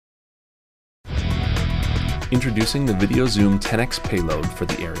Introducing the VideoZoom10x payload for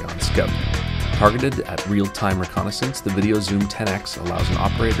the Aeryon Scout. Targeted at real-time reconnaissance, the VideoZoom10x allows an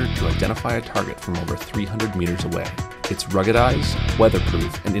operator to identify a target from over 300 meters away. It's ruggedized,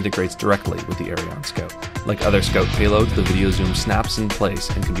 weatherproof, and integrates directly with the Aeryon Scout. Like other Scout payloads, the VideoZoom snaps in place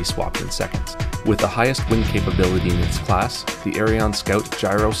and can be swapped in seconds. With the highest wind capability in its class, the Aeryon Scout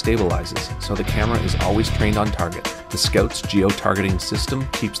gyro stabilizes, so the camera is always trained on target. The Scout's geo-targeting system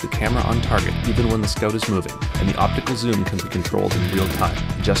keeps the camera on target even when the Scout is moving, and the optical zoom can be controlled in real time,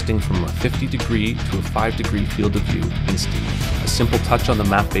 adjusting from a 50-degree to a 5-degree field of view instantly. A simple touch on the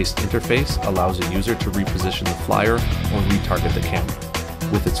map-based interface allows a user to reposition the flyer or retarget the camera.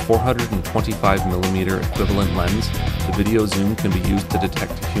 With its 425mm equivalent lens, the VideoZoom can be used to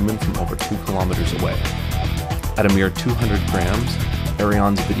detect a human from over 2 kilometers away. At a mere 200 grams,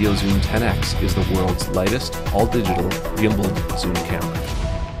 Aeryon's VideoZoom10x is the world's lightest, all-digital, gimballed zoom camera.